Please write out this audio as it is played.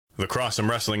The Crossum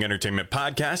Wrestling Entertainment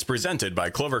Podcast, presented by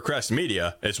Clovercrest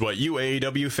Media, is what you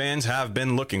AEW fans have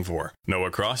been looking for. Noah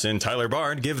Cross and Tyler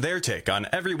Bard give their take on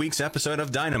every week's episode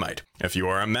of Dynamite. If you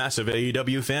are a massive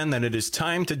AEW fan, then it is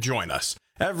time to join us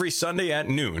every Sunday at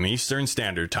noon Eastern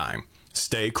Standard Time.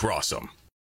 Stay Crossum.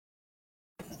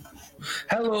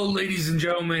 Hello, ladies and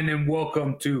gentlemen, and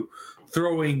welcome to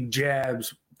Throwing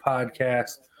Jabs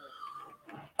Podcast.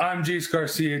 I'm Jace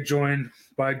Garcia, joined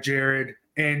by Jared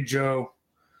and Joe.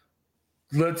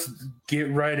 Let's get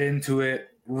right into it.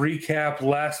 Recap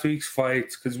last week's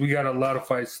fights because we got a lot of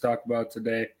fights to talk about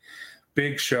today.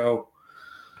 Big show.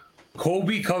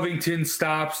 Colby Covington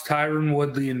stops Tyron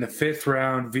Woodley in the 5th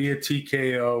round via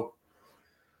TKO.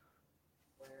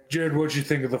 Jared, what'd you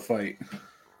think of the fight?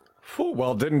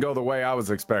 Well, didn't go the way I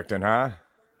was expecting, huh?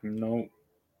 No.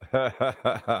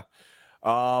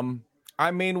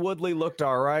 I mean, Woodley looked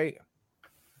all right.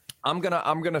 I'm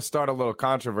gonna start a little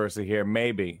controversy here,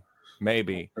 maybe.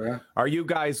 Yeah. Are you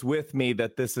guys with me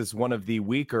that this is one of the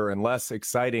weaker and less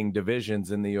exciting divisions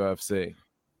in the UFC?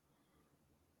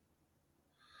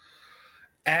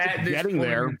 At this getting point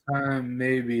there. in time,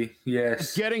 maybe, yes.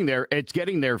 It's getting there. It's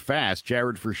getting there fast,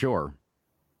 Jared, for sure.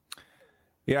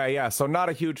 Yeah. So not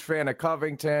a huge fan of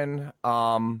Covington.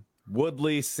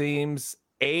 Woodley seems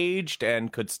aged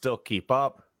and could still keep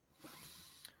up.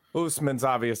 Usman's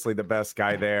obviously the best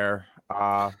guy there.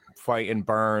 Fighting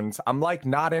Burns. I'm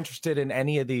not interested in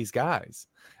any of these guys.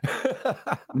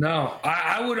 No,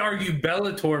 I would argue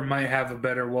Bellator might have a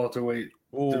better welterweight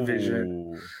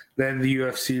division than the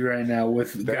UFC right now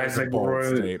with guys like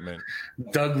Roy,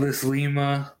 Douglas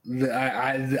Lima.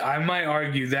 I might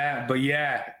argue that, but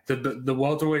yeah, the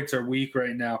welterweights are weak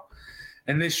right now,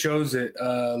 and this shows it.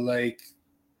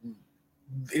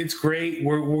 It's great.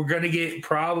 We're gonna get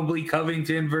probably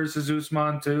Covington versus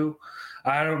Usman too.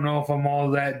 I don't know if I'm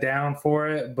all that down for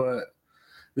it, but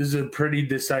this is a pretty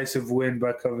decisive win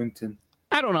by Covington.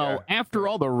 I don't know. Yeah. After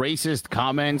all the racist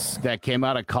comments that came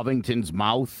out of Covington's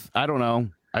mouth, I don't know.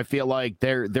 I feel like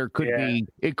there could be,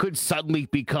 it could suddenly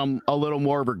become a little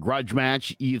more of a grudge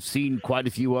match. You've seen quite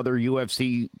a few other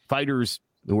UFC fighters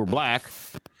who were black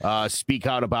speak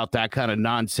out about that kind of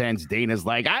nonsense. Dana's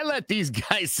like, I let these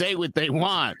guys say what they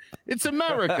want. It's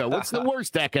America. What's the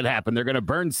worst that could happen? They're going to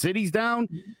burn cities down.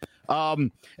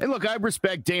 And look, I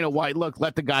respect Dana White. Look,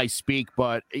 let the guy speak.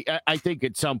 But I think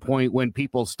at some point when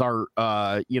people start,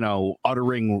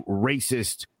 uttering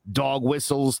racist dog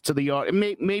whistles to the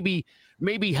audience,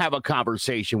 maybe have a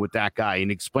conversation with that guy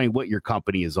and explain what your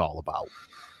company is all about.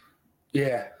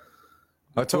 Yeah.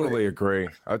 I totally agree.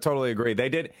 They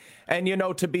did. And,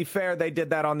 to be fair, they did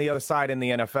that on the other side in the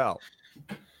NFL.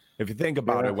 If you think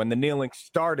about it, when the kneeling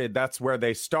started, that's where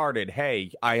they started.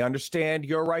 Hey, I understand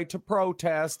your right to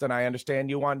protest, and I understand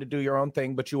you wanted to do your own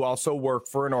thing, but you also work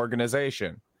for an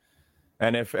organization.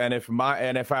 And if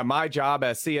at my job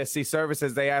as CSC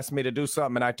Services, they asked me to do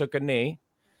something and I took a knee,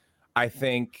 I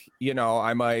think,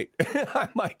 I might I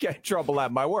might get in trouble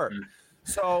at my work.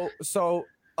 So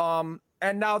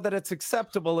and now that it's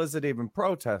acceptable, is it even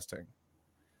protesting?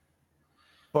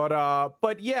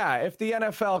 But yeah, if the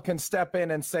NFL can step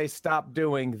in and say, stop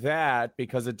doing that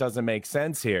because it doesn't make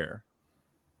sense here,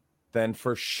 then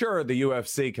for sure the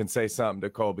UFC can say something to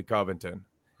Colby Covington.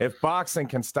 If boxing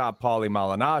can stop Paulie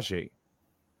Malignaggi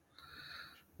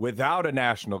without a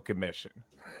national commission,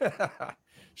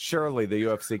 surely the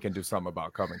UFC can do something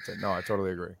about Covington. No, I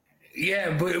totally agree.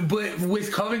 Yeah, but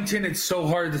with Covington, it's so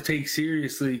hard to take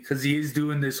seriously because he is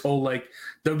doing this whole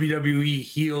WWE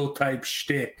heel type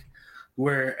shtick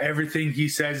where everything he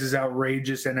says is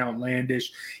outrageous and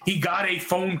outlandish. He got a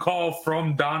phone call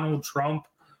from Donald Trump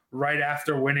right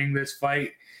after winning this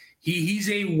fight. He's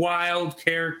a wild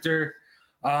character,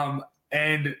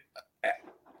 and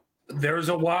there was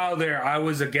a while there I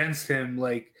was against him,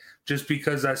 just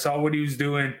because I saw what he was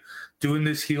doing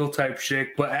this heel type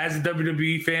shit. But as a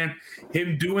WWE fan,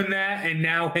 him doing that and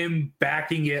now him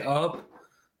backing it up,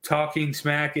 talking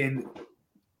smack and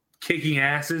kicking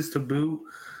asses to boot.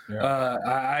 Yeah.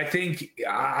 I think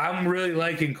I'm really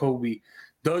liking Colby.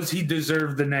 Does he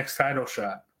deserve the next title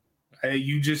shot?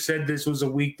 You just said this was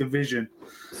a weak division.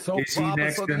 So the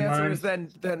answer is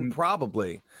then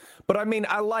probably. But I mean,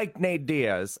 I like Nate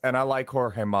Diaz and I like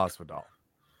Jorge Masvidal.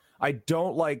 I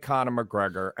don't like Conor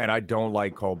McGregor and I don't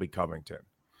like Colby Covington.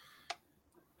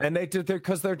 And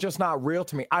because they're just not real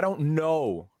to me. I don't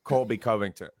know Colby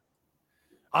Covington.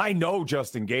 I know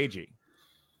Justin Gaethje.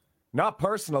 Not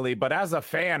personally, but as a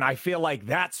fan, I feel like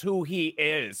that's who he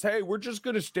is. Hey, we're just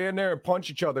going to stand there and punch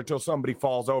each other till somebody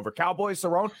falls over. Cowboy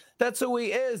Cerrone, that's who he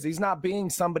is. He's not being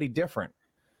somebody different.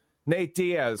 Nate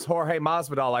Diaz, Jorge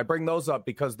Masvidal, I bring those up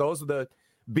because those are the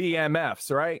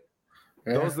BMFs, right?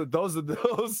 Yeah. Those are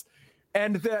those.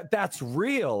 And that's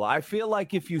real. I feel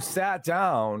like if you sat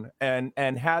down and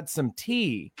had some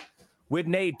tea with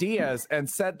Nate Diaz and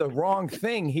said the wrong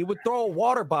thing, he would throw a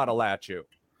water bottle at you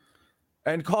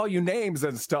and call you names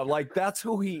and stuff. Like, that's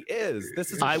who he is.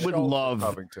 This is I would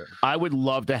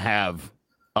love to have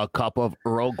a cup of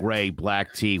Earl Grey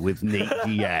black tea with Nate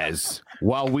Diaz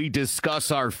while we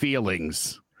discuss our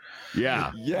feelings.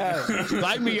 Yeah. Yes.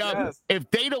 Sign me up. Yes.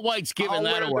 If Dana White's giving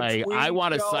that away, I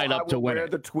want to sign up to win wear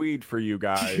it. the tweed for you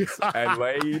guys and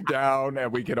lay you down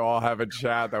and we can all have a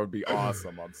chat. That would be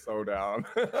awesome. I'm so down.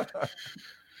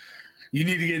 You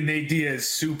need to get Nate Diaz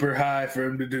super high for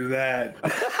him to do that.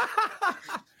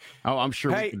 Oh, I'm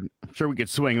sure we could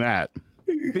swing that.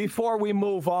 Before we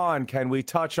move on, can we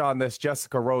touch on this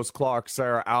Jessica Rose Clark,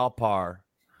 Sarah Alpar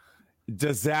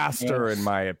disaster, in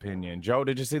my opinion? Joe,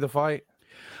 did you see the fight?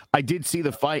 I did see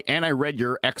the fight, and I read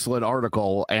your excellent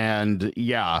article, and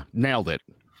yeah, nailed it.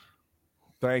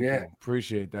 Thank you.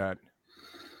 Appreciate that.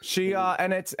 She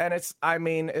and it's I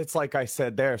mean, it's like I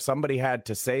said there, somebody had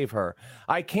to save her.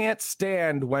 I can't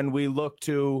stand when we look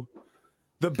to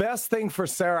the best thing for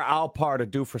Sarah Alpar to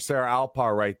do for Sarah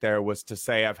Alpar right there was to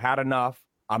say, I've had enough.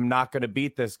 I'm not going to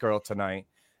beat this girl tonight,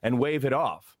 and wave it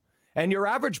off. And your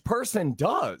average person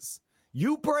does.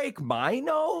 You break my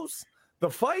nose, the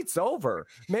fight's over.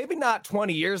 Maybe not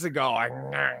 20 years ago.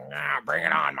 Bring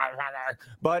it on, motherfucker.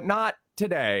 But not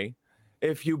today.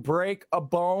 If you break a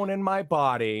bone in my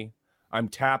body, I'm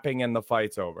tapping and the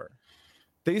fight's over.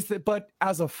 But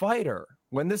as a fighter,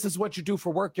 when this is what you do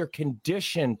for work, you're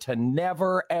conditioned to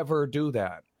never, ever do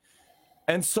that.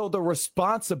 And so the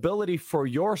responsibility for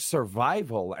your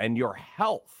survival and your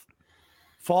health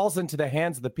falls into the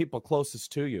hands of the people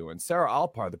closest to you. And Sarah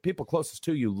Alpar, the people closest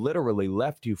to you, literally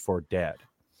left you for dead.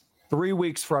 3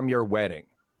 weeks from your wedding,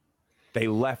 they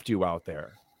left you out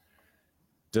there.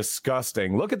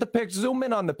 Disgusting. Look at the picture. Zoom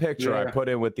in on the picture I put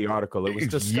in with the article. It was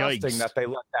disgusting that they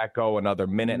let that go another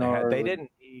minute and a half.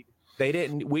 They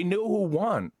didn't. We knew who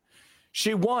won.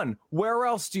 She won. Where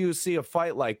else do you see a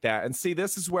fight like that? And see,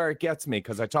 this is where it gets me,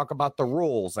 because I talk about the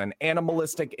rules and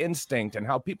animalistic instinct and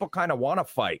how people kind of want to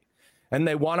fight and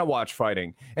they want to watch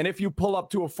fighting. And if you pull up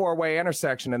to a four-way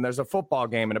intersection and there's a football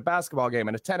game and a basketball game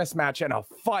and a tennis match and a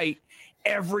fight,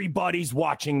 everybody's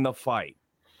watching the fight.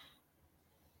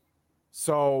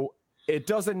 So it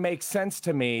doesn't make sense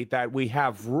to me that we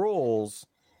have rules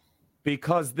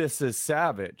because this is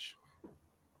savage.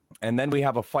 And then we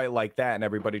have a fight like that and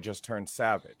everybody just turns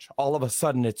savage. All of a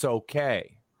sudden, it's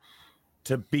okay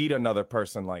to beat another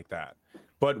person like that.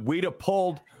 But we'd have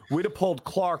pulled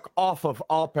Clark off of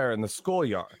Alpar in the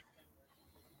schoolyard.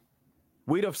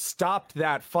 We'd have stopped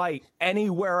that fight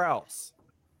anywhere else.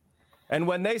 And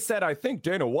when they said, I think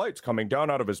Dana White's coming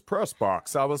down out of his press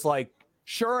box, I was like,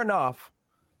 sure enough,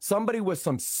 somebody with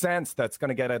some sense that's going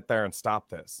to get out there and stop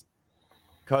this.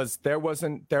 Because there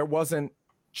wasn't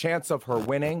chance of her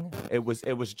winning. It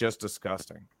was just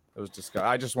disgusting. It was disgusting.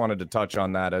 I just wanted to touch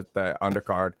on that at the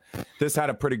undercard. This had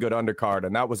a pretty good undercard,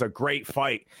 and that was a great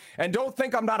fight. And don't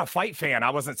think I'm not a fight fan. I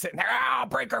wasn't sitting there, I'll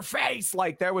break her face.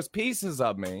 Like, there was pieces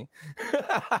of me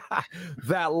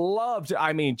that loved.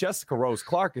 I mean, Jessica Rose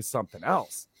Clark is something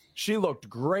else. She looked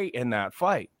great in that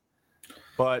fight.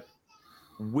 But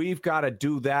we've got to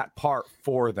do that part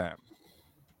for them.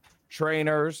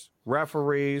 Trainers,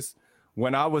 referees.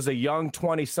 When I was a young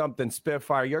 20-something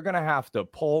Spitfire, you're going to have to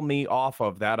pull me off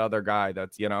of that other guy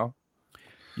that's, you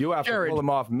have to pull him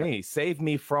off me. Save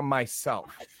me from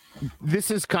myself. This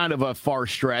is kind of a far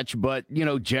stretch, but,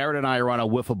 Jared and I are on a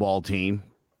wiffle ball team.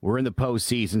 We're in the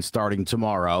postseason starting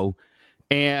tomorrow,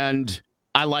 and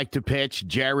I like to pitch.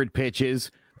 Jared pitches.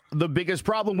 The biggest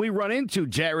problem we run into,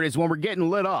 Jared, is when we're getting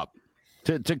lit up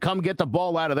to come get the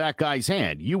ball out of that guy's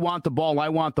hand. You want the ball, I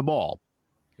want the ball.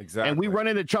 Exactly. And we run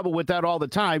into trouble with that all the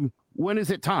time. When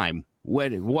is it time?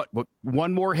 When what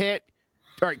one more hit?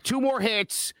 All right, 2 more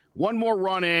hits, 1 more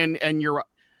run in, and you're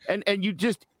and you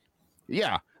just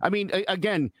I mean,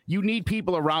 again, you need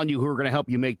people around you who are going to help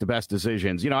you make the best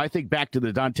decisions. I think back to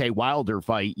the Deontay Wilder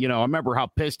fight. I remember how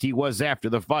pissed he was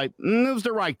after the fight. It was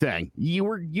the right thing. You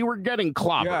were getting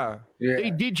clobbered. Yeah.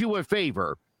 They did you a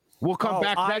favor. We'll come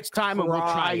back next time and we'll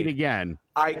try it again.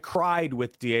 I cried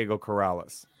with Diego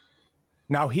Corrales.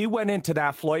 Now, he went into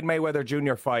that Floyd Mayweather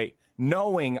Jr. fight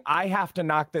knowing I have to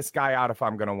knock this guy out if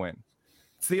I'm going to win.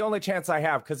 It's the only chance I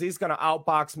have because he's going to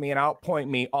outbox me and outpoint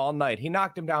me all night. He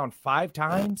knocked him down 5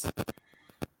 times.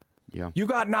 Yeah. You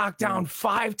got knocked down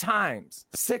 5 times,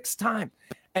 6 times.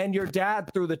 And your dad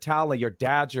threw the towel. Your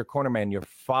dad's your cornerman, your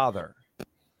father.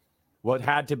 What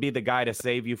had to be the guy to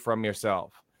save you from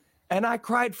yourself. And I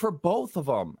cried for both of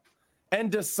them.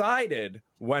 and decided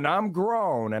when I'm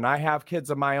grown and I have kids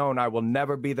of my own, I will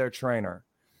never be their trainer.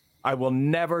 I will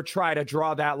never try to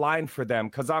draw that line for them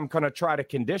because I'm going to try to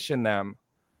condition them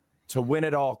to win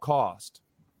at all cost,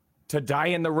 to die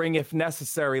in the ring if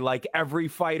necessary, like every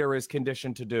fighter is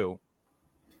conditioned to do.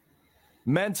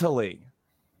 Mentally,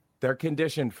 they're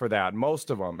conditioned for that,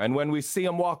 most of them. And when we see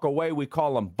them walk away, we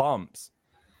call them bums.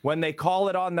 When they call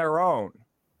it on their own,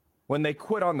 when they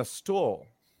quit on the stool,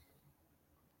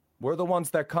 we're the ones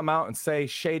that come out and say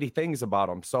shady things about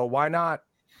them. So why not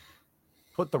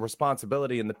put the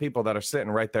responsibility in the people that are sitting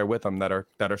right there with them, that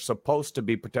are supposed to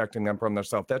be protecting them from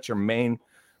themselves? That's your main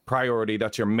priority.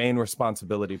 That's your main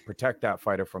responsibility. Protect that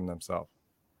fighter from themselves.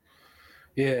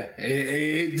 Yeah,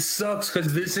 it sucks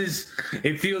because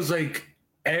it feels like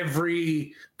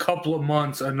every couple of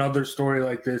months another story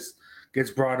like this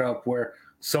gets brought up where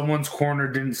someone's corner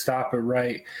didn't stop it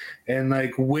right. And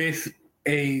like with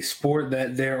a sport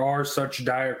that there are such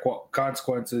dire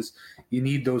consequences, you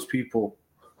need those people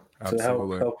to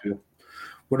help you.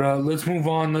 But let's move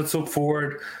on. Let's look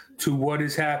forward to what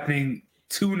is happening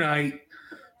tonight.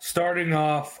 Starting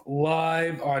off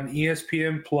live on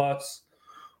ESPN Plus,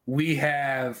 we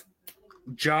have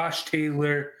Josh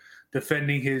Taylor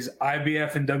defending his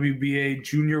IBF and WBA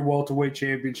junior welterweight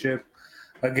championship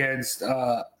against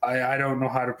I don't know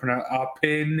how to pronounce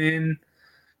Apinin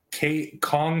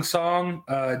Kong Song.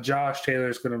 Josh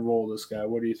Taylor's going to roll this guy.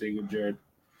 What do you think of Jared?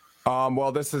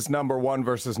 Well, this is number 1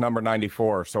 versus number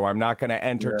 94, so I'm not going to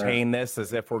entertain this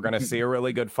as if we're going to see a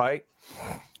really good fight.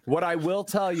 What I will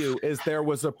tell you is there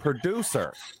was a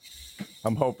producer.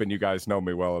 I'm hoping you guys know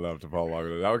me well enough to follow along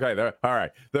with it. Okay, all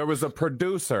right. There was a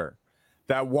producer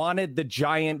that wanted the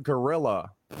giant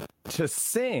gorilla to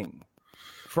sing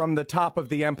from the top of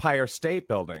the Empire State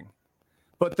Building.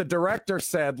 But the director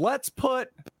said, let's put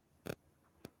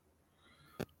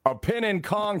a Pin and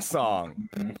Kong song.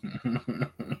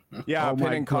 Yeah, oh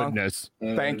Pin and Kong.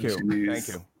 Thank you. Thank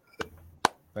you.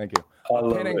 Thank you.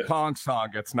 A Pin and Kong song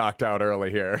gets knocked out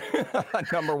early here.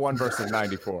 Number 1 versus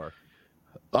 94.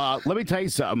 Let me tell you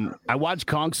something. I watched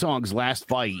Kong Song's last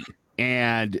fight,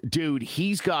 and dude,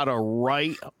 he's got a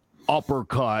right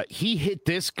uppercut. He hit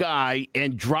this guy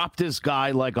and dropped this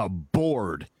guy like a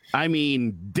board. I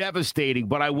mean, devastating.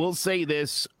 But I will say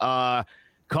this: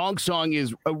 Kong Song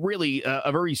is a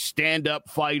very stand-up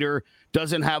fighter.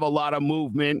 Doesn't have a lot of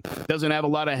movement. Doesn't have a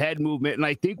lot of head movement. And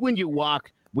I think when you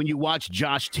watch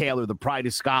Josh Taylor, the pride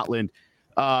of Scotland,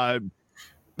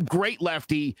 great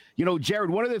lefty. You know, Jared,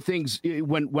 one of the things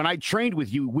when I trained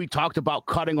with you, we talked about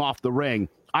cutting off the ring.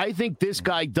 I think this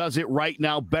guy does it right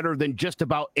now better than just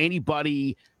about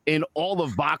anybody in all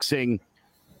of boxing.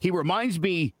 He reminds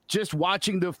me, just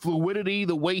watching the fluidity,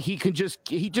 the way he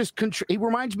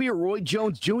reminds me of Roy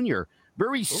Jones Jr.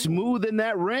 Very smooth in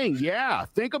that ring. Yeah,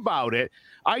 think about it.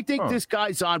 I think this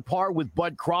guy's on par with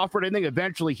Bud Crawford. I think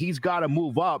eventually he's got to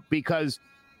move up because,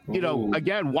 you know,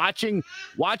 again, watching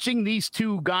these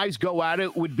two guys go at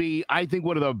it would be, I think,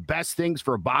 one of the best things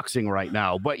for boxing right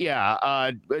now. But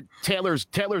yeah, Taylor's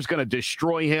going to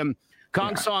destroy him.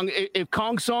 Kong Song, if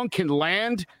Kong Song can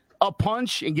land a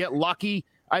punch and get lucky,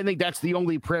 I think that's the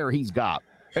only prayer he's got.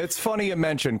 It's funny you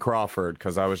mentioned Crawford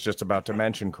because I was just about to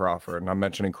mention Crawford, and I'm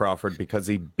mentioning Crawford because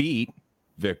he beat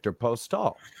Victor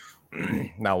Postol.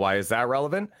 Now, why is that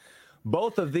relevant?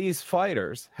 Both of these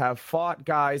fighters have fought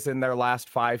guys in their last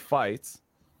 5 fights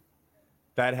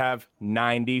that have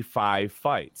 95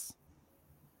 fights.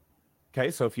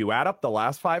 Okay, so if you add up the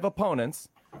last 5 opponents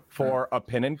for a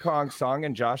Pin and Kong Song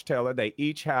and Josh Taylor, they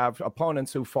each have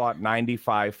opponents who fought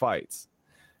 95 fights.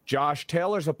 Josh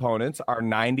Taylor's opponents are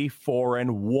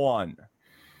 94-1.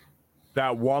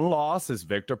 That one loss is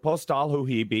Victor Postol, who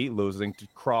he beat, losing to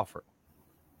Crawford.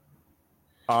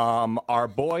 Our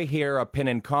boy here, a Pin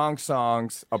and Kong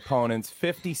Song's opponents,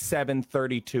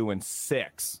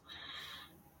 57-32-6.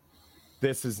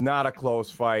 This is not a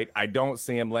close fight. I don't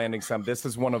see him landing some. This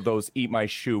is one of those eat my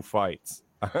shoe fights.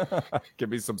 Give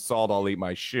me some salt, I'll eat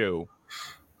my shoe.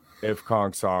 If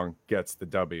Kong Song gets the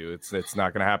W, it's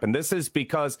not going to happen. This is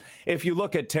because if you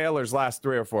look at Taylor's last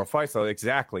 3 or 4 fights,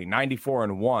 exactly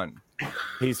 94-1.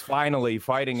 He's finally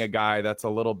fighting a guy that's a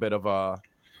little bit of a,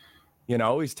 you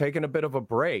know, he's taking a bit of a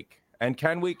break. And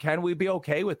can we be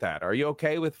okay with that? Are you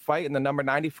okay with fighting the number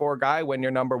 94 guy when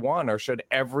you're number 1, or should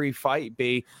every fight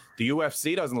be? The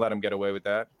UFC doesn't let him get away with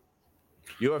that.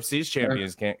 UFC's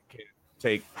champions can't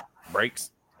take breaks.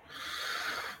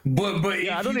 But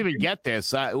yeah, I don't even get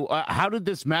this. How did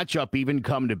this matchup even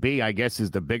come to be? I guess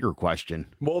is the bigger question.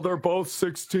 Well, they're both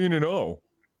 16-0.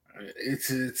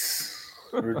 It's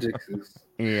ridiculous.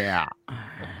 Yeah,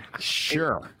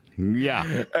 sure.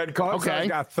 Yeah. And Kong's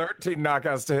got 13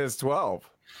 knockouts to his 12.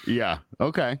 Yeah.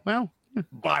 Okay. Well,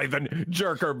 by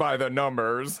the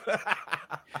numbers.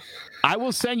 I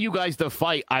will send you guys the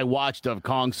fight I watched of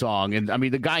Kong Song, and I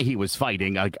mean the guy he was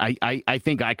fighting. I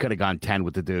think I could have gone 10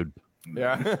 with the dude.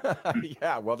 Yeah,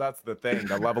 yeah. Well, that's the thing.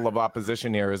 The level of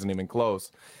opposition here isn't even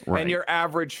close. Right. And your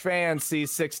average fan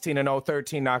sees 16-0,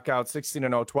 13 knockouts,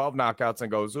 16-0, 12 knockouts, and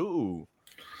goes, "Ooh,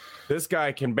 this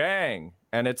guy can bang."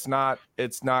 And it's not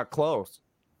close.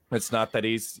 It's not that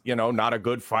he's, not a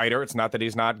good fighter. It's not that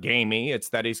he's not gamey. It's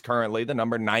that he's currently the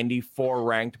number 94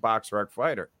 ranked BoxRec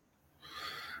fighter.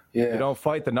 Yeah. You don't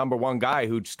fight the number 1 guy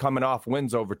who's coming off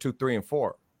wins over 2, 3, and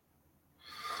 4.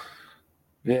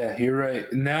 Yeah, you're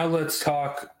right. Now let's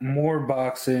talk more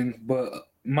boxing, but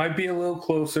might be a little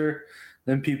closer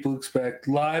than people expect.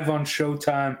 Live on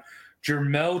Showtime,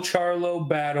 Jermell Charlo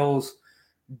battles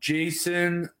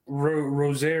Jason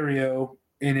Rosario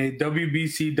in a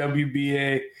WBC,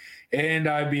 WBA, and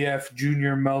IBF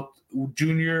junior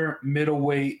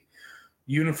middleweight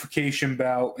unification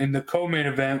bout in the co-main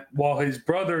event, while his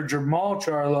brother Jermall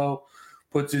Charlo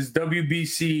puts his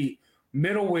WBC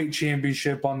middleweight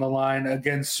championship on the line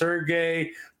against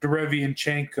Sergey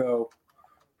Derevianchenko,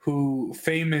 who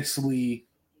famously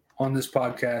on this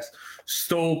podcast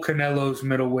stole Canelo's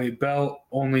middleweight belt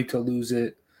only to lose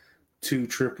it to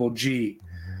Triple G.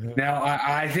 Now,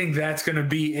 I think that's going to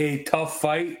be a tough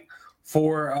fight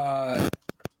for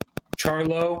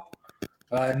Charlo.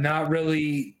 Not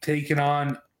really taking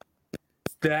on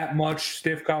that much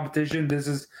stiff competition. This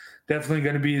is definitely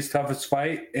going to be his toughest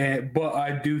fight. But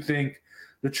I do think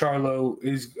Charlo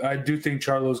is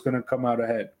going to come out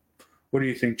ahead. What do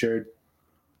you think, Jared?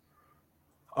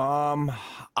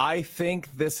 I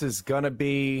think this is going to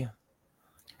be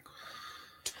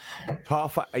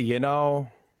tough.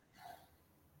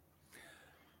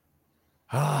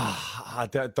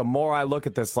 The more I look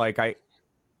at this,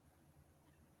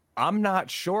 I'm not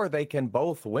sure they can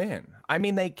both win. I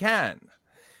mean, they can.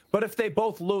 But if they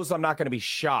both lose, I'm not going to be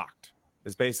shocked,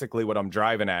 is basically what I'm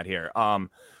driving at here.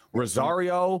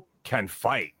 Rosario can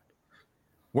fight.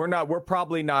 We're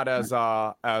probably not as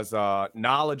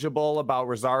knowledgeable about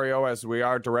Rosario as we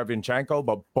are Derevianchenko,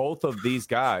 but both of these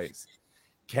guys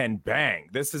can bang.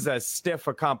 This is as stiff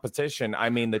a competition. I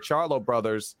mean, the Charlo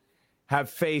brothers have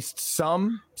faced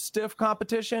some stiff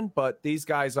competition, but these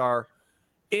guys are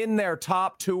in their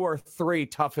top 2 or 3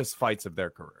 toughest fights of their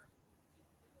career.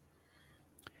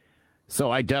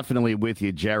 So I definitely with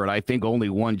you, Jared. I think only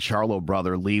one Charlo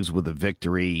brother leaves with a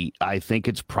victory. I think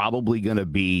it's probably going to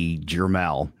be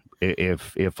Jermell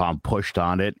if I'm pushed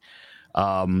on it.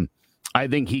 I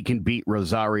think he can beat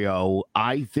Rosario.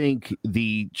 I think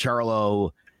the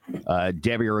Charlo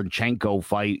Derevianchenko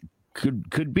fight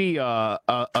could be a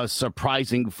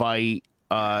surprising fight.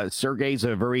 Sergey's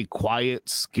a very quiet,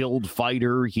 skilled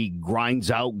fighter. He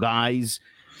grinds out guys.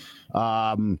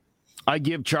 I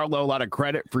give Charlo a lot of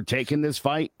credit for taking this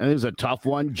fight. It was a tough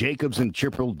one. Jacobs and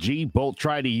Triple G both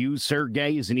tried to use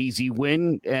Sergey as an easy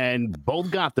win, and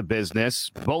both got the business.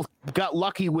 Both got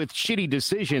lucky with shitty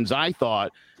decisions, I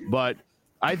thought. But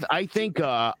I think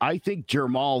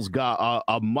Jermall's got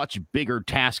a much bigger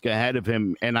task ahead of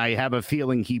him, and I have a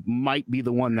feeling he might be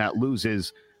the one that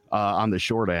loses on the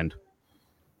short end.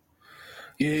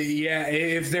 Yeah,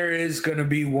 if there is going to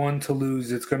be one to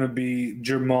lose, it's going to be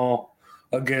Jermall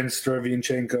against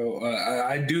Derevianchenko.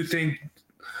 I do think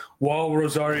while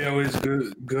Rosario is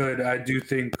good, I do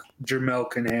think Jermell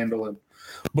can handle him.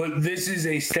 But this is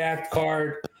a stacked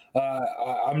card.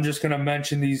 I'm just going to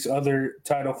mention these other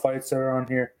title fights that are on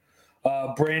here.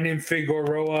 Brandon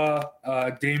Figueroa,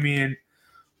 Damian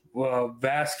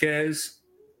Vasquez,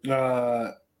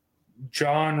 John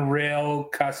Rael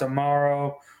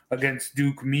Casamaro against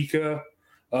Duke Mika,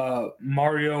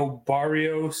 Mario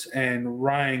Barrios and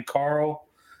Ryan Carl,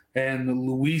 and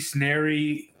Luis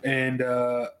Neri and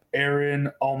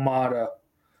Aaron Almendia.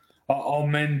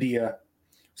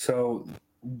 So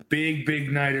big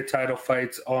night of title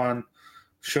fights on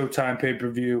Showtime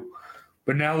pay-per-view.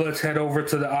 But now let's head over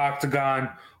to the Octagon,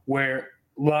 where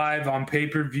live on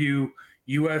pay-per-view,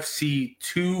 UFC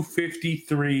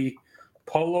 253,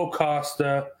 Paulo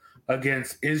Costa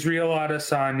against Israel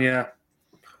Adesanya.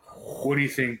 What do you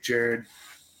think, Jared?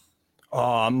 Oh,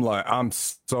 I'm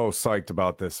so psyched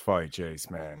about this fight, Jace,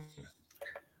 man.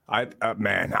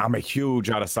 I'm a huge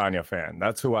Adesanya fan.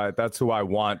 That's who I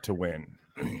want to win.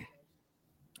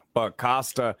 But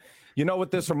Costa, you know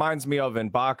what this reminds me of in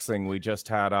boxing? We just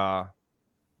had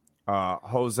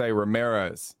Jose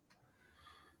Ramirez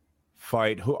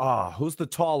fight. Who's the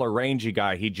taller, rangy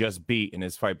guy he just beat in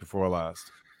his fight before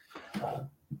last?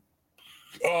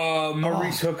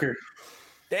 Maurice Hooker.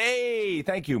 Hey,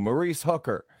 thank you, Maurice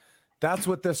Hooker. That's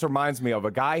what this reminds me of.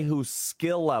 A guy whose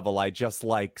skill level I just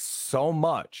like so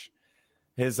much.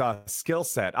 His skill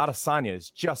set, Adesanya, is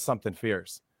just something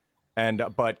fierce.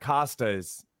 But Costa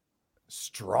is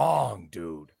strong,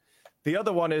 dude. The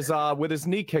other one is with his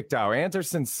knee kicked out,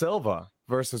 Anderson Silva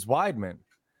versus Weidman,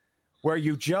 where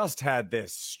you just had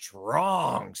this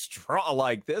strong,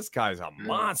 like this guy's a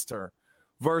monster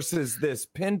versus this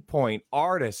pinpoint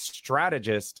artist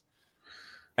strategist.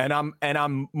 And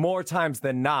I'm more times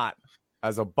than not,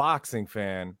 as a boxing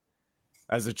fan,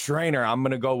 as a trainer, I'm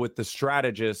going to go with the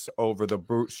strategist over the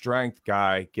brute strength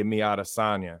guy. Give me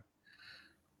Adesanya.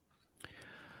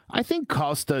 I think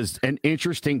Costa's an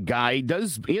interesting guy.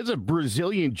 He has a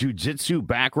Brazilian jiu-jitsu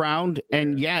background,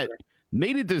 and yet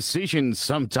made a decision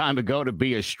some time ago to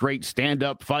be a straight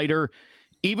stand-up fighter.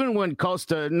 Even when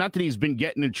Costa, not that he's been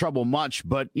getting in trouble much,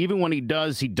 but even when he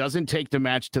does, he doesn't take the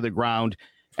match to the ground.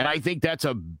 And I think that's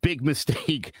a big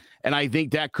mistake. And I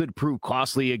think that could prove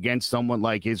costly against someone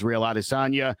like Israel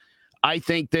Adesanya. I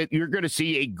think that you're going to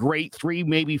see a great 3,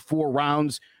 maybe 4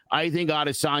 rounds. I think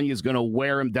Adesanya is going to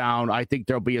wear him down. I think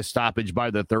there'll be a stoppage by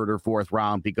the 3rd or 4th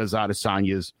round because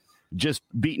Adesanya's just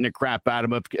beating the crap out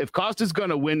of him. If Costa's going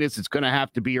to win this, it's going to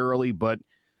have to be early, but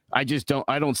I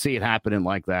don't see it happening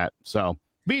like that. So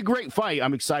be a great fight.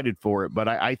 I'm excited for it, but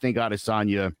I think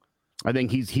Adesanya, I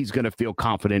think he's going to feel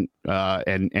confident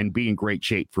and be in great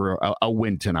shape for a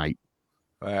win tonight.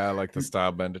 I like the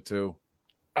style bender too.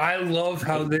 I love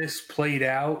how this played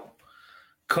out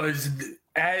because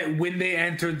when they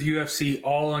entered the UFC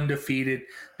all undefeated,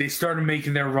 they started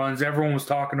making their runs. Everyone was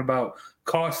talking about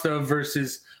Costa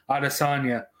versus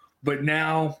Adesanya, but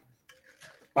now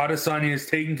Adesanya is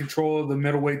taking control of the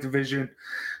middleweight division.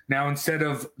 Now, instead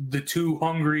of the two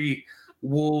hungry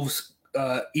wolves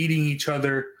eating each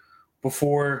other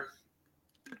before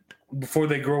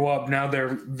they grow up, now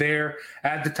they're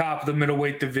at the top of the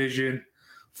middleweight division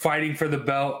fighting for the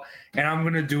belt. And I'm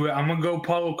going to do it. I'm going to go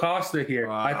Paulo Costa here.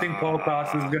 I think Paulo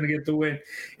Costa is going to get the win.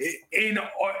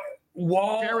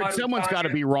 Jared, someone's got to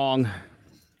be wrong.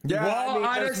 Yeah,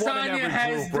 Adesanya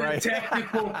has the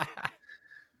technical.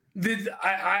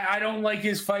 I don't like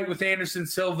his fight with Anderson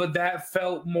Silva. That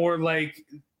felt more like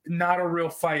not a real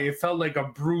fight. It felt like a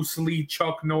Bruce Lee,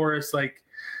 Chuck Norris. Like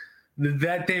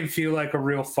that didn't feel like a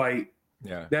real fight.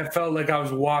 Yeah, that felt like I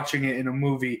was watching it in a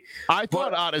movie. I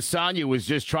thought Adesanya was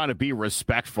just trying to be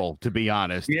respectful, to be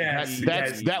honest.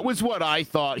 That was what I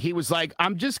thought. He was like,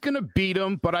 I'm just going to beat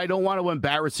him, but I don't want to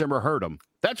embarrass him or hurt him.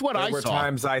 That's what I saw. There were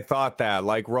times I thought that,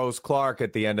 like Rose Clark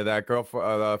at the end of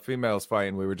that females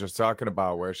fighting we were just talking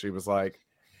about, where she was like,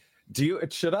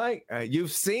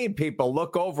 you've seen people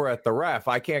look over at the ref.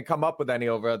 I can't come up with any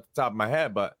over at the top of my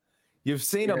head, but you've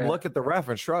seen them look at the ref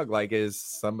and shrug like, is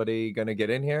somebody going to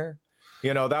get in here?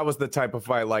 You know, that was the type of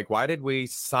fight. Like, why did we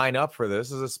sign up for this?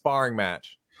 This is a sparring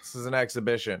match. This is an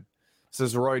exhibition. This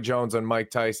is Roy Jones and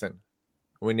Mike Tyson.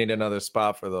 We need another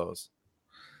spot for those.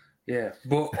 Yeah,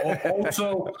 but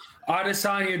also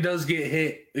Adesanya does get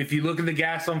hit. If you look at the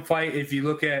Gastelum fight, if you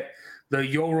look at the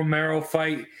Yoel Romero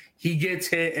fight, he gets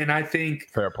hit, and I think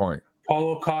fair point.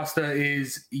 Paulo Costa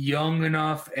is young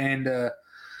enough and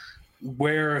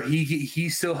where he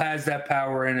still has that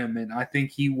power in him, and I think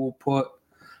he will put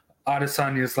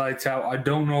Adesanya's lights out. I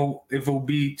don't know if it'll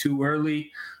be too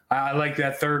early. I like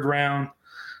that 3rd round.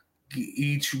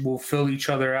 Each will fill each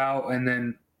other out, and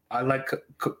then I like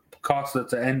Costa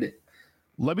to end it.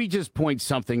 Let me just point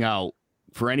something out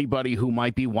for anybody who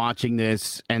might be watching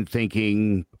this and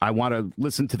thinking, I want to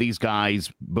listen to these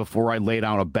guys before I lay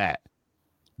down a bet.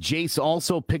 Jace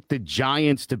also picked the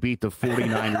Giants to beat the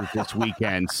 49ers this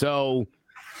weekend. So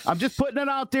I'm just putting it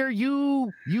out there.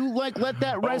 You let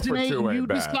that resonate. And you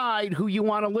decide who you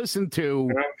want to listen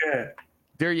to. Okay.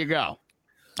 There you go.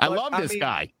 I love this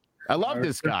guy.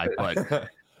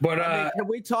 But can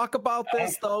we talk about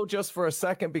this though, just for a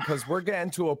second? Because we're getting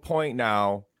to a point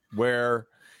now where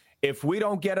if we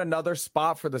don't get another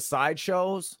spot for the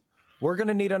sideshows, we're going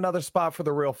to need another spot for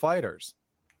the real fighters.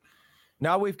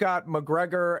 Now we've got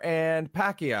McGregor and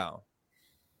Pacquiao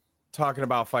talking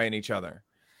about fighting each other.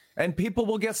 And people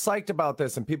will get psyched about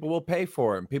this, and people will pay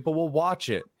for it, and people will watch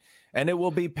it. And it will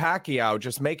be Pacquiao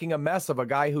just making a mess of a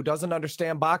guy who doesn't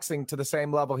understand boxing to the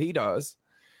same level he does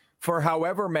for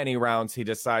however many rounds he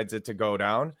decides it to go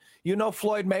down. You know,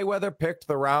 Floyd Mayweather picked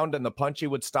the round and the punch he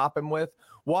would stop him with.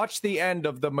 Watch the end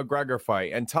of the McGregor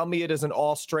fight and tell me it isn't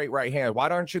all straight right hand. Why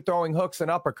aren't you throwing hooks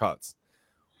and uppercuts?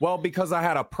 Well, because I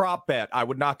had a prop bet, I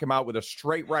would knock him out with a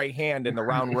straight right hand in the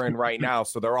round we're in right now.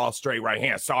 So they're all straight right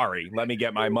hands. Sorry, let me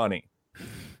get my money.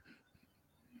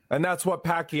 And that's what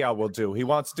Pacquiao will do. He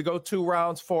wants to go 2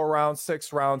 rounds, 4 rounds,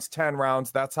 6 rounds, 10 rounds.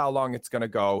 That's how long it's going to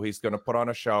go. He's going to put on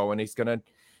a show, and he's going to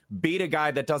beat a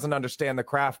guy that doesn't understand the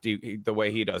craft the way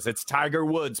he does. It's Tiger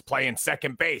Woods playing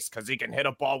second base because he can hit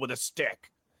a ball with a stick.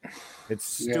 It's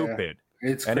stupid.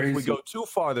 It's and crazy. if we go too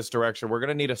far this direction, we're going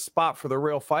to need a spot for the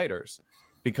real fighters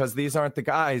because these aren't the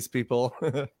guys, people.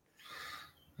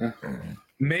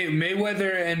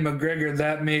 Mayweather and McGregor,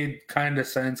 that made kind of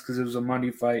sense because it was a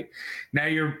money fight. Now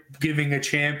you're giving a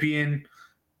champion,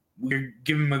 you're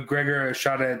giving McGregor a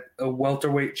shot at a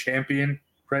welterweight champion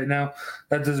right now.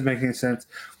 That doesn't make any sense.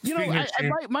 You know,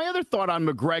 my other thought on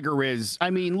McGregor is,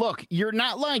 I mean, look, you're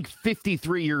not like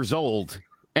 53 years old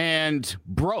and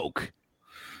broke.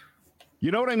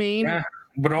 You know what I mean? Yeah.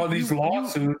 But all these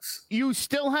lawsuits, you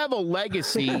still have a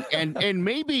legacy, and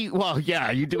maybe, well, yeah,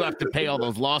 you do have to pay all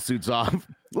those lawsuits off.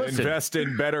 Listen, invest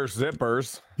in better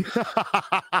zippers.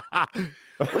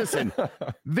 Listen,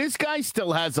 this guy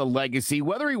still has a legacy.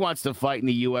 Whether he wants to fight in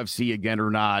the UFC again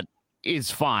or not is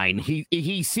fine.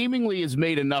 He seemingly has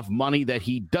made enough money that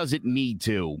he doesn't need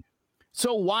to.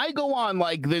 So why go on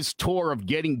like this tour of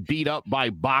getting beat up by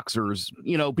boxers?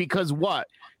 You know, because what?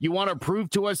 You want to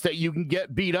prove to us that you can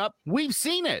get beat up? We've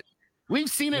seen it. We've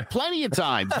seen it plenty of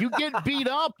times. You get beat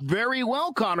up very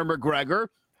well, Conor McGregor,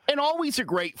 and always a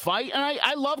great fight. And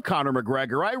I love Conor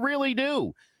McGregor. I really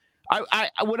do.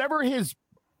 I whatever his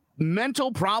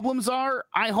mental problems are,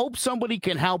 I hope somebody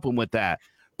can help him with that.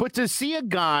 But to see a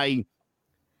guy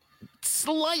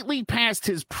slightly past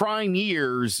his prime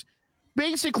years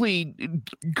basically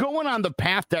going on the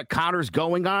path that Conor's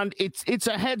going on, it's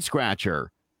a head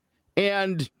scratcher.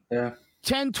 And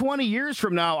 10, 20 years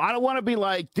from now, I don't want to be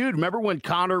like, dude, remember when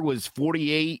Conor was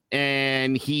 48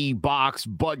 and he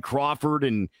boxed Bud Crawford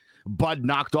and Bud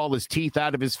knocked all his teeth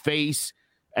out of his face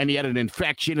and he had an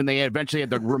infection and they eventually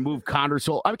had to remove Conor's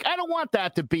soul? I don't want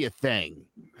that to be a thing,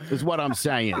 is what I'm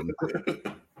saying.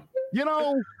 You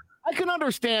know, I can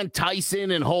understand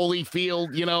Tyson and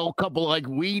Holyfield, you know, a couple like,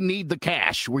 we need the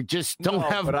cash. We just don't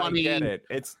have money. I get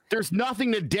it. There's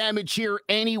nothing to damage here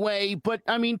anyway. But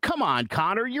I mean, come on,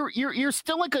 Conor, you're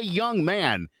still like a young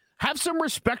man. Have some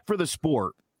respect for the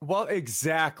sport. Well,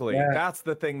 exactly. Yeah. That's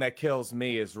the thing that kills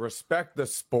me is respect the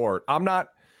sport. I'm not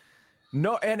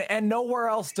and nowhere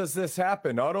else does this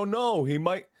happen. I don't know. He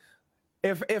might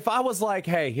if I was like,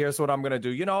 hey, here's what I'm gonna do.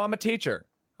 You know, I'm a teacher.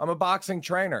 I'm a boxing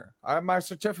trainer. I have my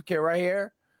certificate right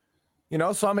here. You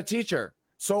know, so I'm a teacher.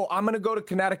 So I'm going to go to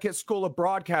Connecticut School of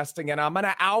Broadcasting and I'm going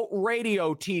to out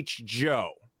radio teach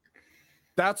Joe.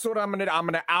 That's what I'm going to do. I'm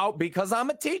going to out because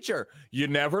I'm a teacher. You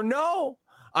never know.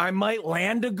 I might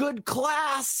land a good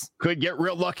class. Could get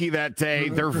real lucky that day.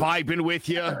 They're vibing with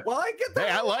you. Well, I get that.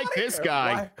 Hey, I like this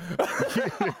guy.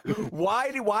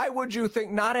 Why would you think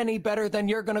not any better than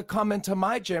you're going to come into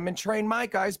my gym and train my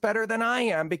guys better than I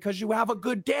am because you have a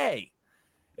good day?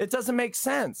 It doesn't make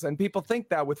sense. And people think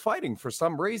that with fighting for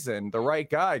some reason, the right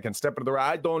guy can step into the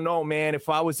right. I don't know, man. If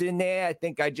I was in there, I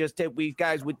think I just hit these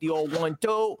guys with the old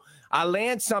 1-2. I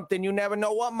land something. You never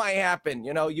know what might happen.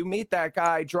 You know, you meet that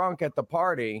guy drunk at the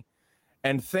party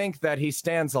and think that he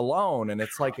stands alone. And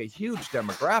it's like a huge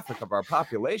demographic of our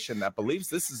population that believes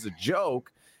this is a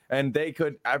joke and they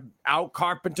could out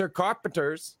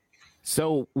carpenters.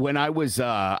 So when I was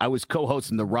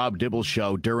co-hosting the Rob Dibble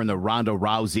show during the Ronda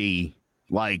Rousey,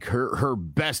 like her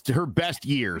best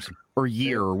years or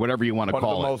year or whatever you want to call it.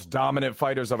 One of the most dominant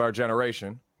fighters of our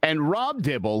generation. And Rob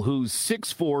Dibble, who's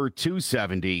 6'4",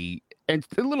 270, and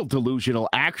a little delusional,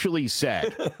 actually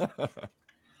said,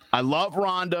 I love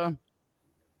Ronda.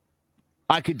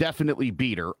 I could definitely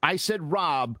beat her. I said,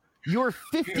 Rob, you're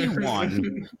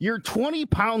 51. You're 20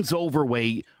 pounds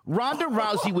overweight. Ronda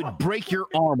Rousey would break your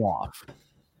arm off.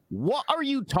 What are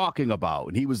you talking about?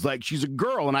 And he was like, she's a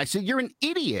girl. And I said, you're an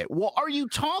idiot. What are you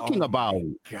talking about?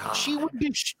 She would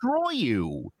destroy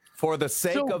you. For the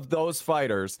sake of those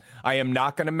fighters, I am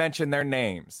not going to mention their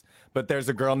names, but there's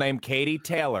a girl named Katie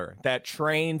Taylor that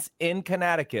trains in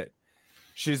Connecticut.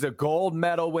 She's a gold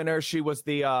medal winner. She was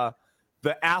the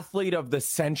athlete of the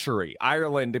century.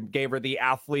 Ireland gave her the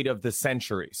athlete of the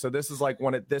century. So this is like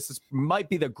might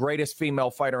be the greatest female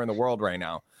fighter in the world right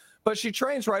now. But she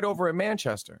trains right over in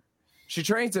Manchester. She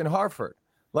trains in Hartford.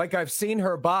 Like, I've seen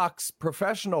her box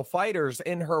professional fighters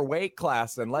in her weight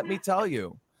class, and let me tell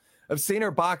you, I've seen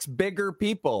her box bigger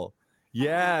people.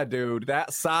 Yeah, dude,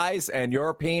 that size and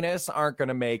your penis aren't going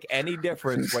to make any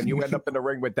difference when you end up in the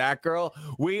ring with that girl.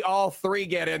 We all three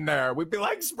get in there. We'd be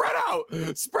like, spread out.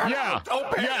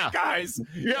 Don't panic, guys.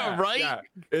 Yeah, right? Yeah.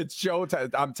 It's showtime.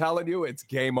 I'm telling you, it's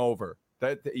game over.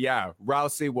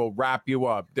 Rousey will wrap you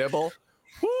up. Dibble.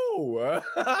 Woo.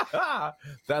 no.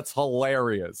 That's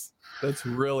hilarious. That's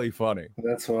really funny.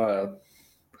 That's wild.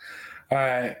 All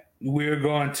right, we're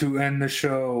going to end the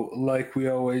show like we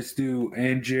always do.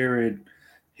 And Jared,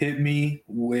 hit me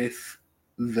with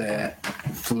that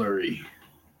flurry.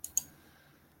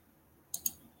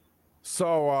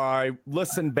 So I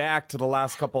listened back to the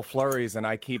last couple flurries, and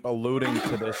I keep alluding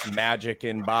to this magic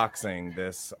in boxing,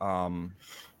 this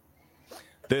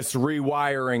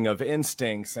rewiring of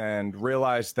instincts, and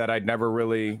realized that I'd never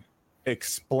really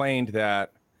explained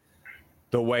that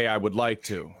the way I would like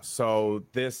to. So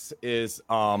this is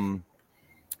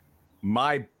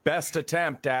my best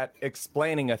attempt at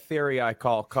explaining a theory I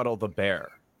call Cuddle the Bear.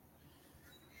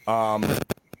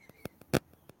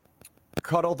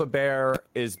 Cuddle the Bear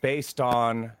is based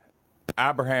on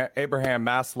Abraham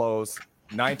Maslow's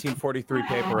 1943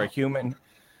 paper,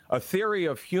 A Theory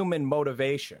of Human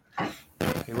Motivation.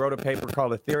 He wrote a paper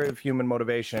called A Theory of Human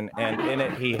Motivation, and in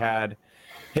it he had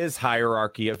his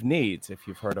hierarchy of needs, if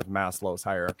you've heard of Maslow's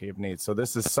hierarchy of needs. So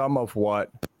this is some of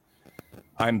what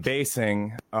I'm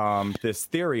basing this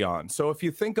theory on. So if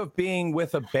you think of being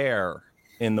with a bear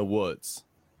in the woods,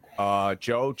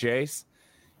 Joe, Jace,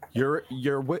 you're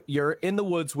in the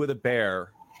woods with a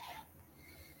bear,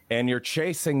 and you're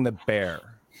chasing the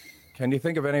bear. Can you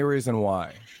think of any reason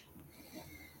why?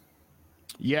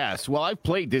 Yes. Well, I've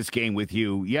played this game with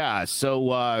you. Yeah.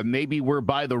 So maybe we're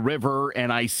by the river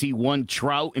and I see one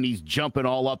trout and he's jumping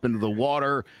all up into the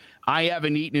water. I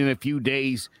haven't eaten in a few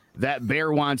days. That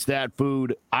bear wants that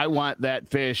food. I want that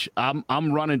fish.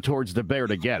 I'm running towards the bear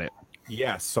to get it.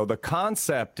 Yes. So the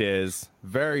concept is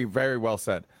very, very well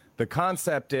said. The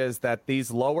concept is that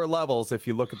these lower levels, if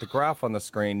you look at the graph on the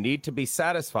screen, need to be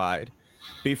satisfied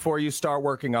before you start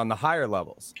working on the higher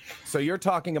levels. So you're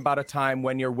talking about a time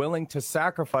when you're willing to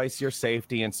sacrifice your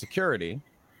safety and security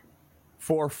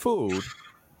for food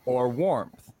or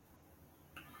warmth,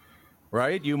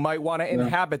 right? You might want to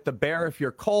inhabit the bear if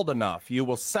you're cold enough. You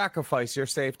will sacrifice your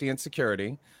safety and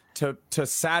security to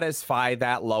satisfy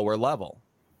that lower level.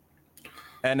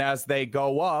 And as they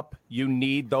go up, you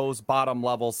need those bottom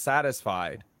levels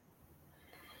satisfied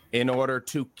in order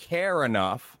to care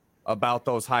enough about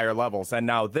those higher levels. And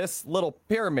now this little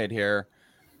pyramid here,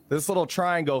 this little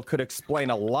triangle could explain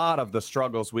a lot of the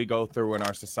struggles we go through in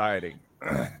our society.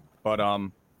 But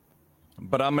I'm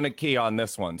going to key on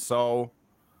this one. So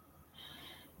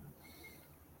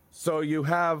you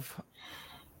have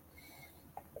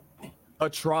a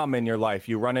trauma in your life.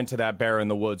 You run into that bear in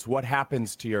the woods. What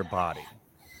happens to your body?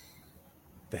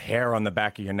 The hair on the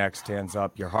back of your neck stands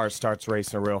up. Your heart starts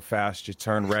racing real fast. You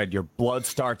turn red. Your blood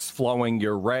starts flowing.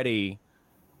 You're ready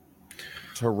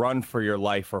to run for your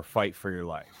life or fight for your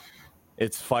life.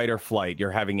 It's fight or flight.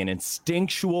 You're having an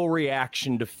instinctual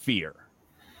reaction to fear,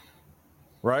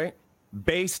 right?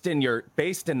 Based in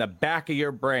the back of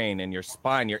your brain and your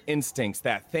spine, your instincts,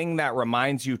 that thing that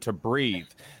reminds you to breathe,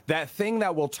 that thing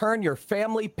that will turn your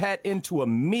family pet into a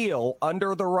meal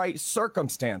under the right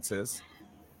circumstances.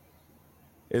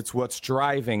 It's what's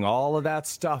driving all of that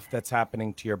stuff that's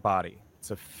happening to your body.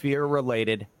 It's a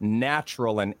fear-related,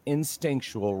 natural, and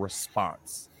instinctual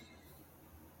response.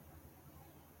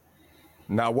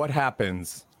 Now, what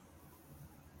happens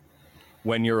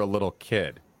when you're a little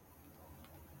kid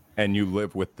and you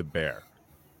live with the bear?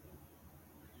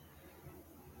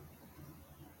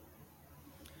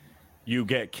 You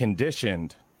get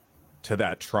conditioned to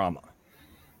that trauma.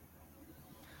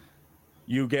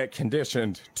 You get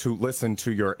conditioned to listen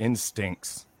to your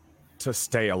instincts to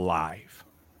stay alive.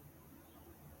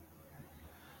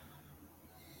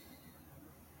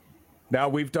 Now,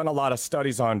 we've done a lot of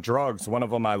studies on drugs. One of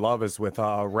them I love is with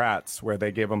rats, where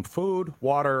they give them food,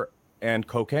 water, and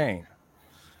cocaine.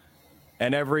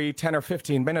 And every 10 or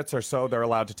 15 minutes or so, they're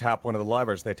allowed to tap one of the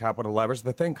levers. They tap one of the levers,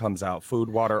 the thing comes out, food,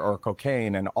 water, or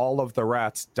cocaine, and all of the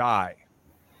rats die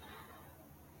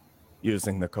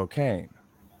using the cocaine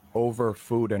over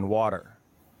food and water.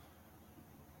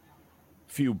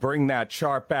 If you bring that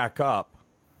chart back up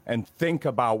and think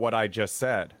about what I just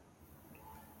said,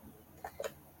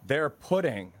 they're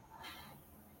putting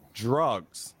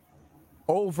drugs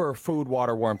over food,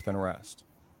 water, warmth, and rest.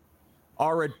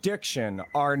 Our addiction,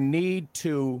 our need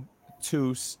to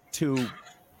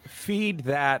feed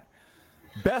that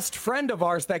best friend of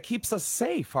ours that keeps us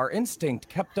safe. Our instinct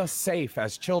kept us safe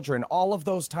as children. All of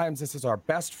those times, this is our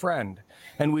best friend,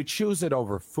 and we choose it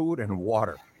over food and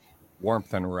water,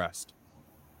 warmth and rest.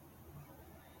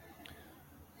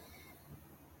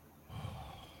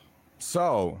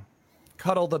 So,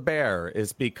 cuddle the bear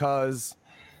is because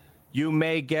you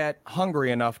may get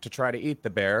hungry enough to try to eat the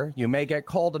bear. You may get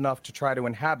cold enough to try to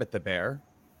inhabit the bear.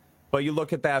 But you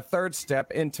look at that third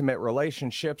step, intimate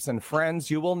relationships and friends,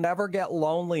 you will never get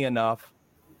lonely enough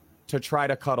to try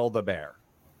to cuddle the bear.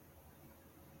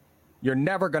 You're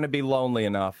never going to be lonely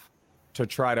enough to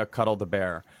try to cuddle the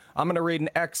bear. I'm going to read an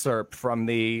excerpt from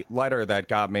the letter that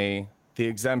got me the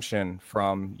exemption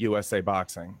from USA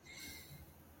Boxing.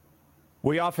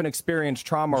 We often experience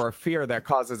trauma or fear that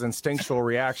causes instinctual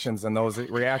reactions, and those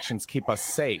reactions keep us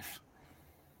safe.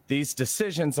 These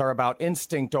decisions are about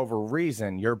instinct over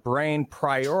reason. Your brain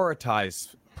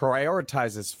prioritizes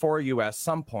for you at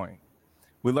some point.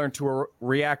 We learn to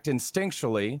react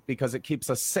instinctually because it keeps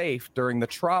us safe during the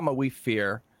trauma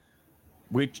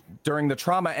during the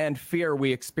trauma and fear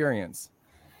we experience.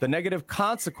 The negative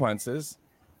consequences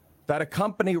that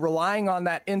accompany relying on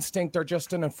that instinct are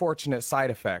just an unfortunate side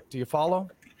effect. Do you follow?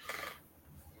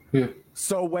 Yeah.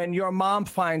 So when your mom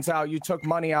finds out you took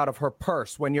money out of her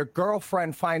purse, when your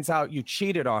girlfriend finds out you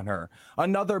cheated on her,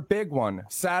 another big one,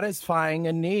 satisfying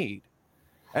a need.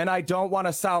 And I don't want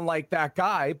to sound like that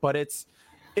guy, but it's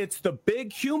the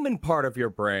big human part of your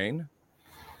brain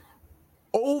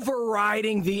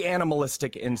overriding the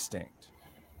animalistic instinct.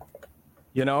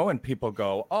 You know, and people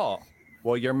go, oh,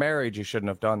 well, you're married, you shouldn't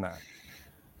have done that.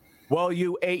 Well,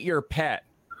 you ate your pet.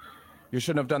 You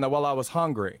shouldn't have done that. Well, I was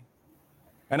hungry.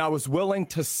 And I was willing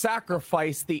to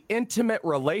sacrifice the intimate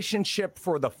relationship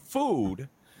for the food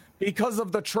because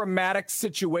of the traumatic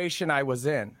situation I was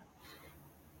in.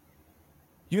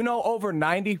 You know, over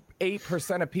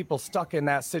 98% of people stuck in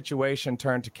that situation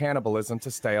turn to cannibalism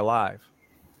to stay alive.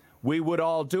 We would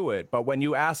all do it. But when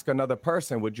you ask another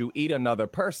person, would you eat another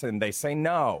person? They say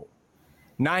no.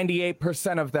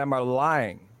 98% of them are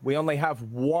lying. We only have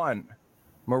one.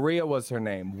 Maria was her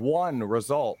name. One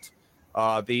result.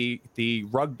 The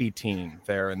rugby team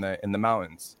there in the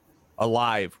mountains.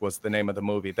 Alive was the name of the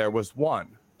movie. There was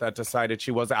one that decided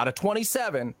she was out of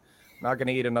 27, not going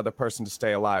to eat another person to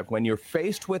stay alive. When you're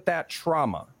faced with that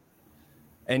trauma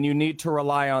and you need to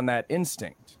rely on that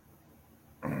instinct,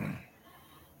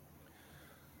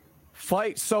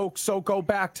 fight. So go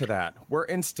back to that. We're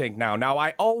instinct now. Now,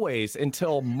 I always,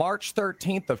 until March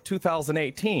 13th of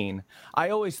 2018, I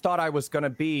always thought I was going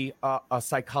to be a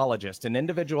psychologist, an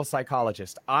individual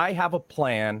psychologist. I have a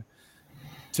plan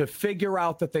to figure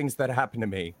out the things that happened to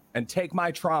me and take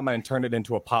my trauma and turn it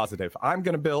into a positive. I'm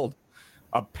going to build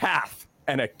a path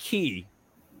and a key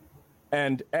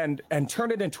and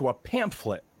turn it into a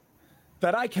pamphlet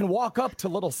that I can walk up to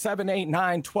little 7, 8,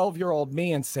 9, 12-year-old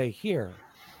me and say, here,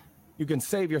 you can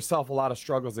save yourself a lot of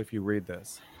struggles if you read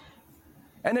this.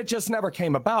 And it just never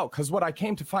came about, because what I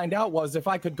came to find out was if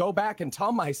I could go back and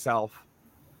tell myself,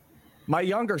 my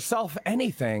younger self,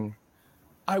 anything,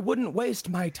 I wouldn't waste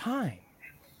my time.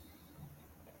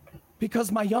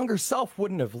 Because my younger self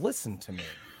wouldn't have listened to me.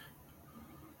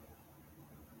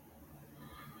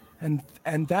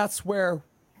 And that's where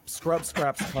Scrub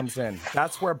Scraps comes in.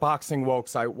 That's where Boxing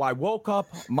Wokes. I woke up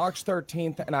March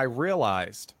 13th and I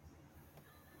realized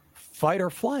fight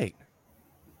or flight.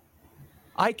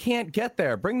 I can't get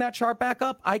there. Bring that chart back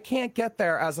up. I can't get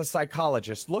there as a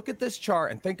psychologist. Look at this chart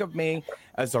and think of me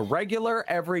as a regular,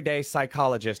 everyday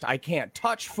psychologist. I can't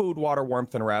touch food, water,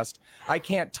 warmth, and rest. I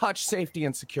can't touch safety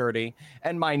and security.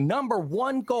 And my number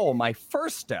one goal, my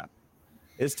first step,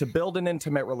 is to build an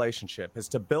intimate relationship, is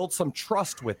to build some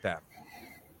trust with them.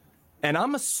 And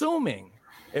I'm assuming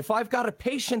if I've got a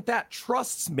patient that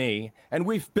trusts me and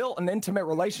we've built an intimate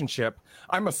relationship,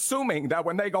 I'm assuming that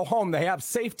when they go home, they have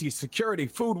safety, security,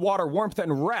 food, water, warmth,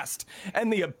 and rest,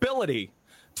 and the ability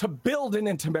to build an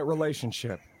intimate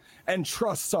relationship and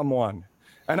trust someone.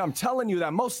 And I'm telling you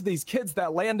that most of these kids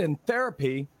that land in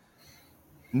therapy,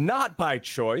 not by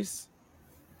choice,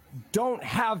 don't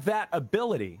have that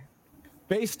ability.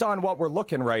 Based on what we're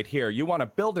looking right here, you want to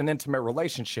build an intimate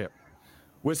relationship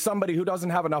with somebody who doesn't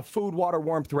have enough food, water,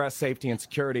 warmth, rest, safety, and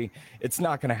security. It's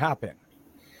not going to happen.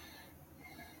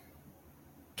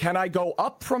 Can I go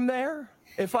up from there?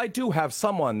 If I do have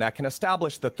someone that can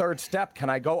establish the third step, can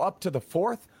I go up to the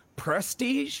fourth?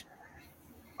 Prestige?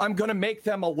 I'm going to make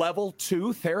them a level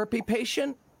 2 therapy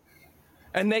patient?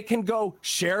 And they can go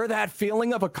share that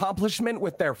feeling of accomplishment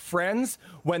with their friends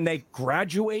when they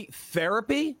graduate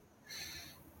therapy?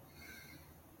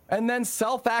 And then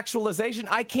self-actualization.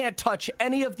 I can't touch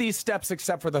any of these steps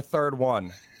except for the third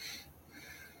one.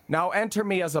 Now enter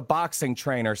me as a boxing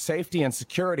trainer, safety and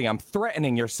security. I'm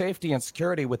threatening your safety and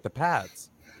security with the pads.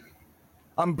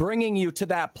 I'm bringing you to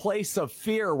that place of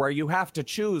fear where you have to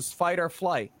choose fight or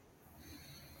flight.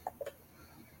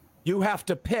 You have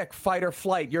to pick fight or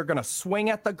flight. You're going to swing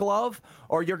at the glove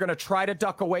or you're going to try to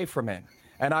duck away from it.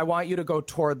 And I want you to go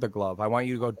toward the glove. I want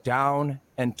you to go down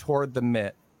and toward the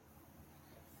mitt.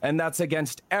 And that's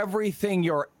against everything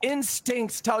your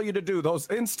instincts tell you to do. Those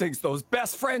instincts, those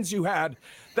best friends you had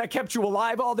that kept you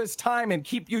alive all this time and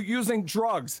keep you using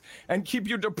drugs and keep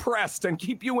you depressed and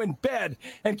keep you in bed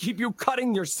and keep you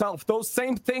cutting yourself. Those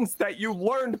same things that you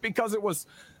learned because it was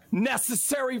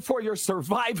necessary for your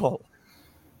survival.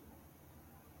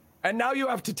 And now you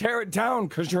have to tear it down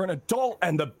because you're an adult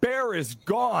and the bear is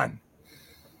gone.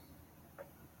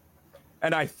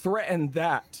 And I threatened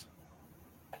that.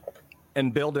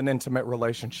 And build an intimate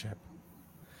relationship.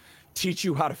 Teach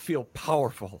you how to feel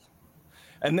powerful.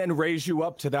 And then raise you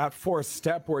up to that fourth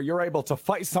step where you're able to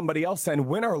fight somebody else and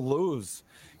win or lose.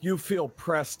 You feel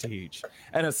prestige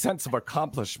and a sense of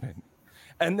accomplishment.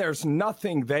 And there's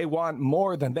nothing they want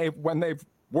more than when they've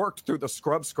worked through the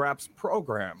Scrub Scraps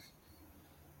program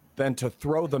than to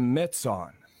throw the mitts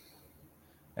on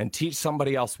and teach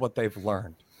somebody else what they've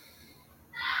learned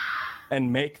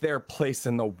and make their place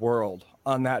in the world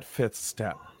on that fifth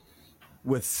step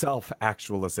with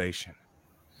self-actualization.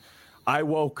 I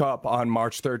woke up on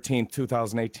March 13th,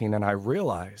 2018, and I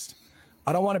realized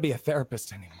I don't want to be a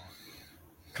therapist anymore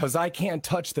because I can't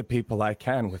touch the people I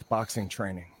can with boxing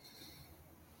training.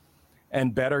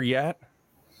 And better yet,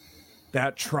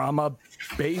 that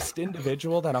trauma-based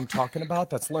individual that I'm talking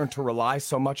about that's learned to rely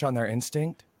so much on their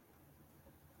instinct,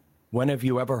 when have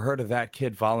you ever heard of that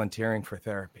kid volunteering for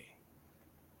therapy?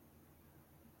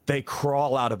 They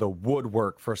crawl out of the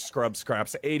woodwork for Scrub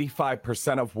Scraps.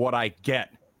 85% of what I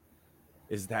get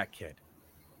is that kid.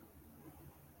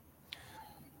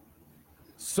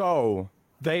 So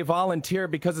they volunteer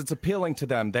because it's appealing to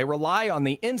them. They rely on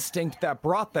the instinct that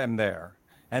brought them there.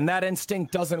 And that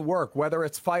instinct doesn't work, whether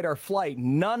it's fight or flight.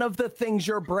 None of the things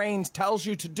your brain tells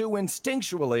you to do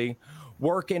instinctually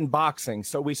work in boxing.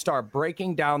 So we start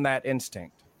breaking down that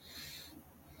instinct.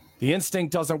 The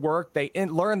instinct doesn't work. They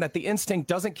learn that the instinct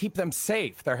doesn't keep them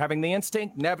safe. They're having the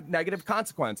instinct, negative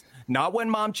consequence. Not when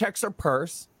mom checks her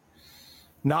purse,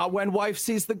 not when wife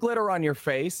sees the glitter on your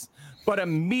face, but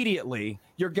immediately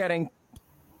you're getting,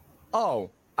 oh,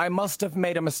 I must have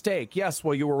made a mistake. Yes,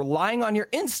 well, you were relying on your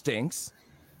instincts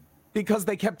because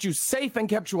they kept you safe and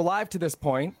kept you alive to this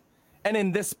point. And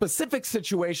in this specific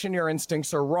situation, your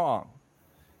instincts are wrong.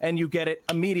 And you get it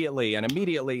immediately and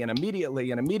immediately and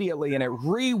immediately and immediately, and it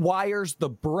rewires the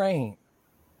brain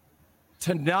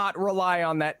to not rely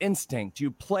on that instinct.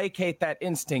 You placate that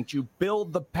instinct. You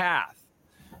build the path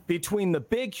between the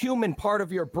big human part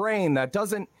of your brain that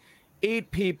doesn't eat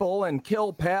people and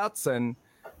kill pets and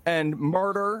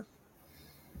murder,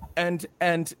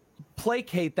 and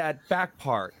placate that back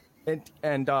part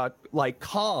and like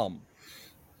calm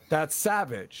that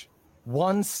savage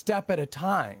one step at a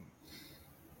time,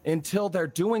 until they're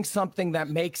doing something that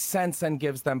makes sense and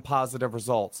gives them positive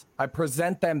results. I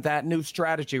present them that new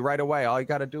strategy right away. All you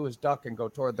got to do is duck and go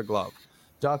toward the glove.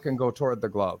 Duck and go toward the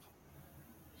glove.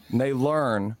 And they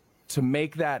learn to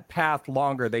make that path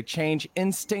longer. They change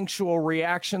instinctual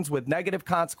reactions with negative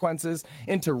consequences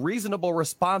into reasonable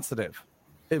responses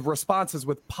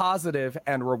with positive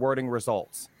and rewarding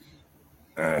results.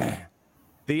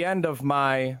 The end of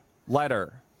my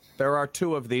letter. There are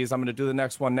two of these. I'm going to do the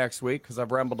next one next week because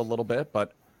I've rambled a little bit,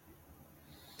 but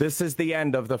this is the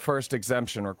end of the first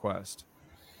exemption request.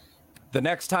 The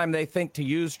next time they think to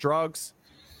use drugs,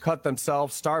 cut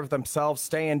themselves, starve themselves,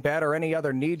 stay in bed, or any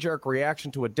other knee-jerk reaction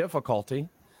to a difficulty,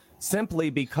 simply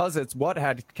because it's what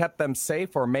had kept them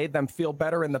safe or made them feel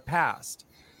better in the past.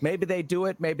 Maybe they do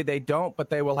it, maybe they don't, but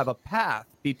they will have a path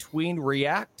between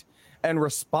react and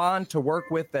respond to work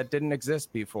with that didn't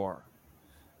exist before.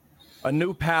 A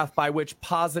new path by which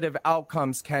positive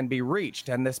outcomes can be reached,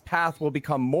 and this path will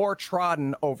become more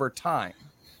trodden over time.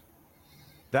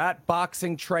 That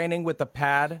boxing training with the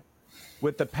pads,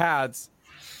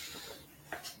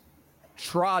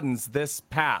 troddens this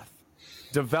path,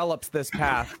 develops this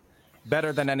path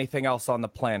better than anything else on the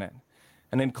planet.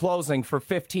 And in closing, for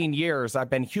 15 years, I've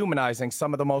been humanizing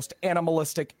some of the most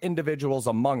animalistic individuals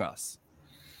among us.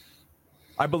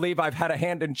 I believe I've had a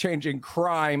hand in changing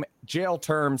crime, jail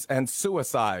terms, and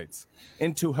suicides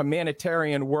into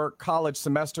humanitarian work, college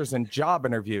semesters, and job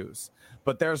interviews.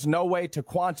 But there's no way to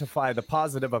quantify the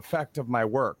positive effect of my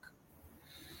work.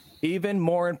 Even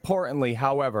more importantly,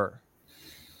 however,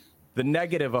 the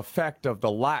negative effect of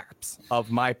the lapse of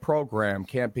my program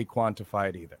can't be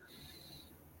quantified either.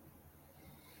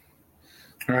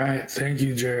 All right. Thank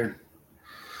you, Jared.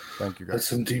 Thank you, guys. That's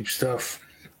some deep stuff.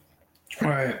 All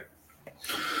right.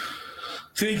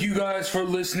 Thank you guys for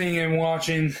listening and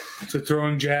watching to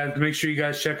Throwing Jabs. Make sure you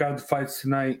guys check out the fights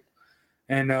tonight.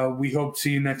 And we hope to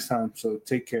see you next time. So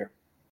take care.